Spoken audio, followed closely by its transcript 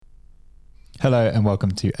Hello and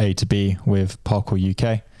welcome to A to B with Parkour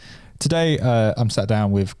UK. Today I'm sat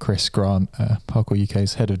down with Chris Grant, Parkour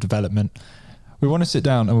UK's Head of Development. We want to sit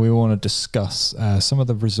down and we want to discuss some of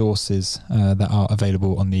the resources that are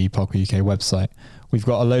available on the Parkour UK website. We've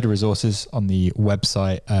got a load of resources on the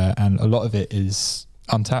website and a lot of it is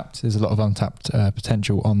untapped. There's a lot of untapped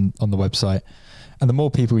potential on the website. And the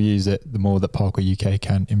more people use it, the more that Parkour UK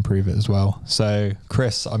can improve it as well. So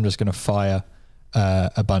Chris, I'm just going to fire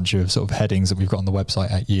a bunch of sort of headings that we've got on the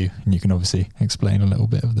website at you, and you can obviously explain a little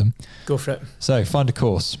bit of them. Go for it. So find a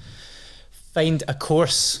course. Find a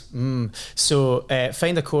course. So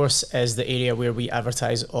find a course is the area where we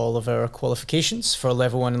advertise all of our qualifications for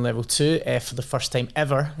level 1 and level 2. For the first time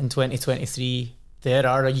ever in 2023, there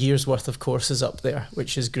are a year's worth of courses up there,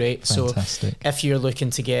 which is great. Fantastic. So if you're looking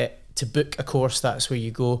to book a course, that's where you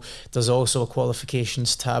go. There's also a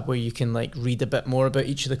qualifications tab where you can read a bit more about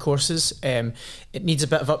each of the courses. It needs a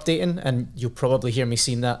bit of updating, and you'll probably hear me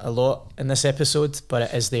saying that a lot in this episode, but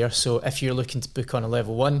it is there. So if you're looking to book on a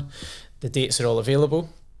level 1, the dates are all available,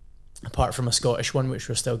 apart from a Scottish one, which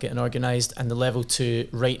we're still getting organised. And the level 2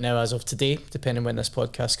 right now, as of today, depending when this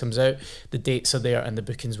podcast comes out, the dates are there and the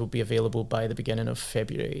bookings will be available by the beginning of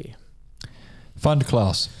February. Find a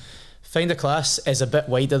class. Find a class is a bit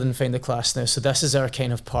wider than find a class now. So this is our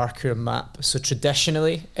kind of parkour map. So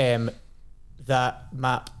traditionally, that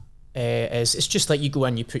map it's just like you go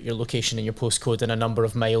in, you put your location and your postcode and a number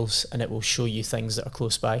of miles, and it will show you things that are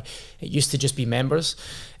close by. It used to just be members.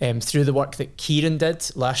 Through the work that Kieran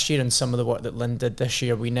did last year and some of the work that Lynn did this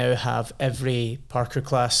year, we now have every parkour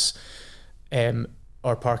class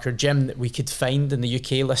or parkour gym that we could find in the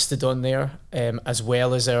UK listed on there, as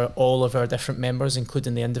well as all of our different members,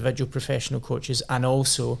 including the individual professional coaches. And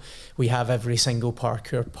also we have every single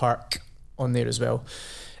parkour park on there as well.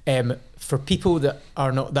 For people that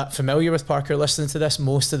are not that familiar with parkour listening to this,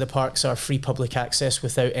 most of the parks are free public access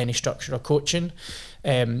without any structure or coaching.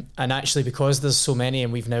 And actually, because there's so many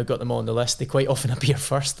and we've now got them all on the list, they quite often appear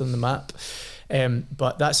first on the map.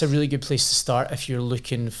 But that's a really good place to start if you're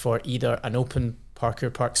looking for either an open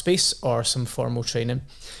parkour park space or some formal training.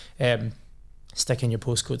 Stick in your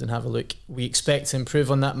postcode and have a look. We expect to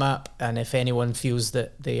improve on that map, and if anyone feels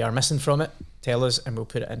that they are missing from it, tell us and we'll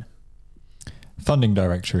put it in. Funding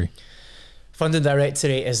directory. Funding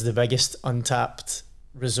directory is the biggest untapped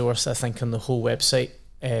resource, I think, on the whole website.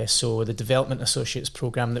 So the Development Associates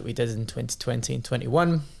program that we did in 2020 and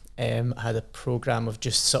 21 had a program of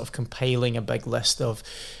just sort of compiling a big list of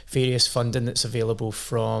various funding that's available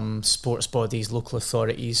from sports bodies, local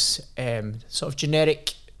authorities, sort of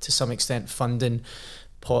generic to some extent funding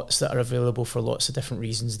pots that are available for lots of different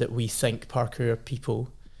reasons that we think parkour people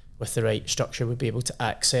with the right structure would be able to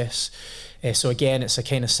access. So again, it's a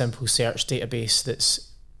kind of simple search database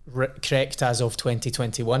that's correct as of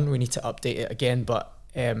 2021. We need to update it again, but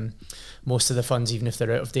most of the funds, even if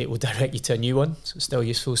they're out of date, will direct you to a new one, so it's still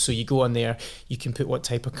useful. So you go on there, you can put what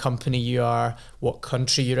type of company you are, what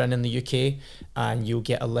country you're in the UK, and you'll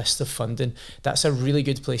get a list of funding. That's a really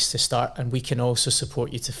good place to start, and we can also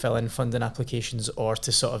support you to fill in funding applications or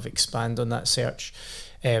to sort of expand on that search.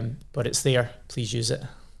 But it's there, please use it.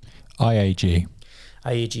 IAG.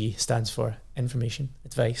 IAG stands for Information,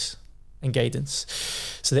 Advice and Guidance.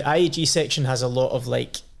 So the IAG section has a lot of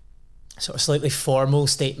sort of slightly formal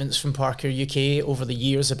statements from Parkour UK over the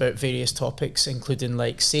years about various topics, including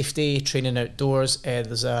safety, training outdoors.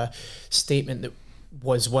 There's a statement that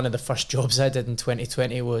was one of the first jobs I did in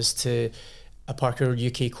 2020 was a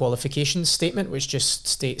Parkour UK qualifications statement, which just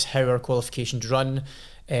states how our qualifications run,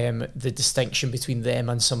 the distinction between them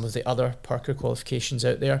and some of the other parkour qualifications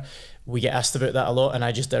out there. We get asked about that a lot, and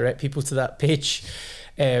I just direct people to that page.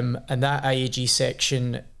 And that IAG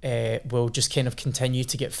section will just kind of continue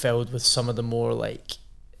to get filled with some of the more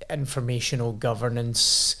informational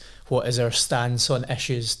governance, what is our stance on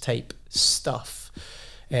issues type stuff.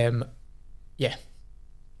 Yeah.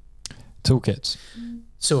 Toolkits.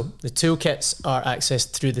 So the toolkits are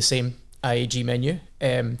accessed through the same IAG menu.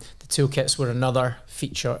 The toolkits were another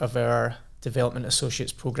feature of our Development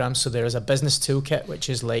Associates program. So there is a business toolkit, which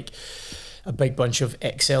is a big bunch of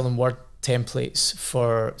Excel and Word templates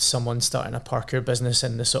for someone starting a parkour business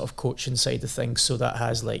in the sort of coaching side of things. So that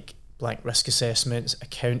has blank risk assessments,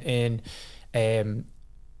 accounting. It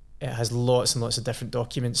has lots and lots of different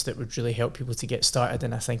documents that would really help people to get started.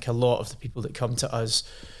 And I think a lot of the people that come to us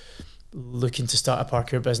looking to start a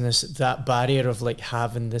parkour business, that barrier of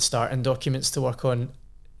having the starting documents to work on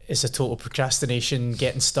is a total procrastination,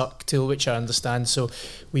 getting stuck tool, which I understand. So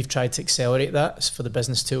we've tried to accelerate that for the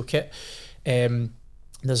business toolkit.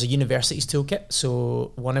 There's a universities toolkit.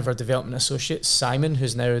 So one of our development associates, Simon,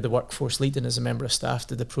 who's now the workforce lead and is a member of staff,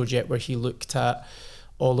 did a project where he looked at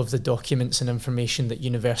all of the documents and information that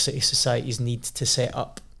university societies need to set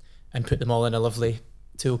up and put them all in a lovely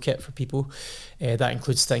toolkit for people. That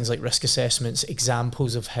includes things like risk assessments,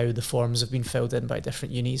 examples of how the forms have been filled in by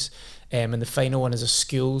different unis. And the final one is a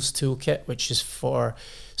schools toolkit, which is for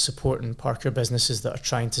supporting Parkour businesses that are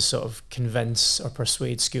trying to sort of convince or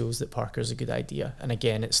persuade schools that Parkour is a good idea. And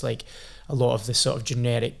again, it's like a lot of the sort of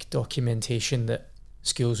generic documentation that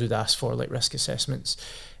schools would ask for, like risk assessments.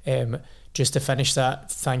 Just to finish that,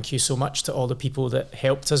 thank you so much to all the people that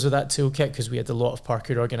helped us with that toolkit, because we had a lot of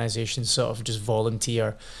Parkour organisations sort of just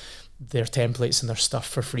volunteer their templates and their stuff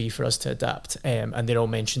for free for us to adapt. And they're all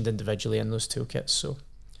mentioned individually in those toolkits, so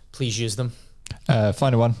please use them.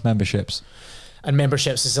 Final one, memberships. And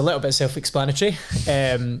memberships is a little bit self-explanatory.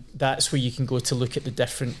 That's where you can go to look at the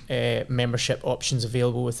different membership options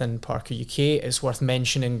available within Parkour UK. It's worth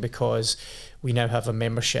mentioning because we now have a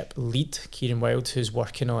membership lead, Kieran Wild, who's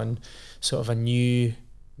working on sort of a new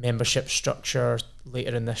membership structure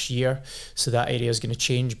later in this year. So that area is going to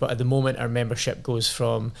change. But at the moment, our membership goes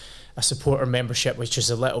from a supporter membership, which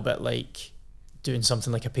is a little bit like doing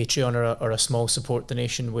something like a Patreon or a small support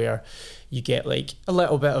donation, where you get like a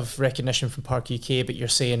little bit of recognition from Parkour UK, but you're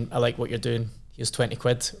saying, I like what you're doing, here's 20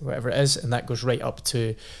 quid, whatever it is. And that goes right up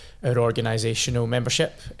to our organisational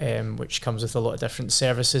membership, which comes with a lot of different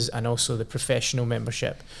services, and also the professional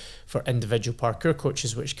membership for individual Parkour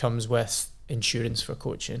coaches, which comes with insurance for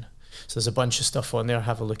coaching. So there's a bunch of stuff on there.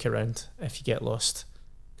 Have a look around. If you get lost,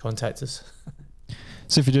 contact us.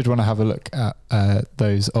 So if you did want to have a look at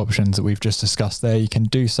those options that we've just discussed there, you can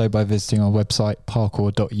do so by visiting our website,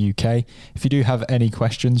 parkour.uk. If you do have any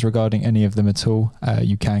questions regarding any of them at all,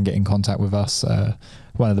 you can get in contact with us.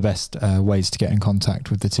 One of the best ways to get in contact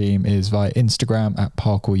with the team is via Instagram at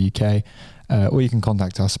parkour.uk, or you can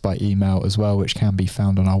contact us by email as well, which can be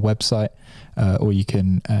found on our website, or you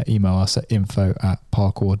can email us at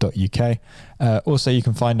info@parkour.uk. Also, you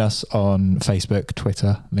can find us on Facebook,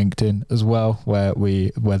 Twitter, LinkedIn as well, where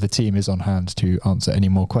the team is on hand to answer any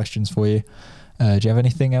more questions for you. Do you have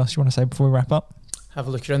anything else you want to say before we wrap up? Have a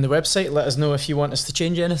look around the website. Let us know if you want us to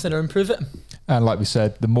change anything or improve it. And like we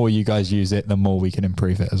said, the more you guys use it, the more we can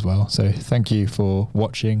improve it as well. So thank you for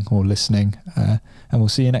watching or listening, and we'll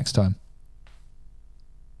see you next time.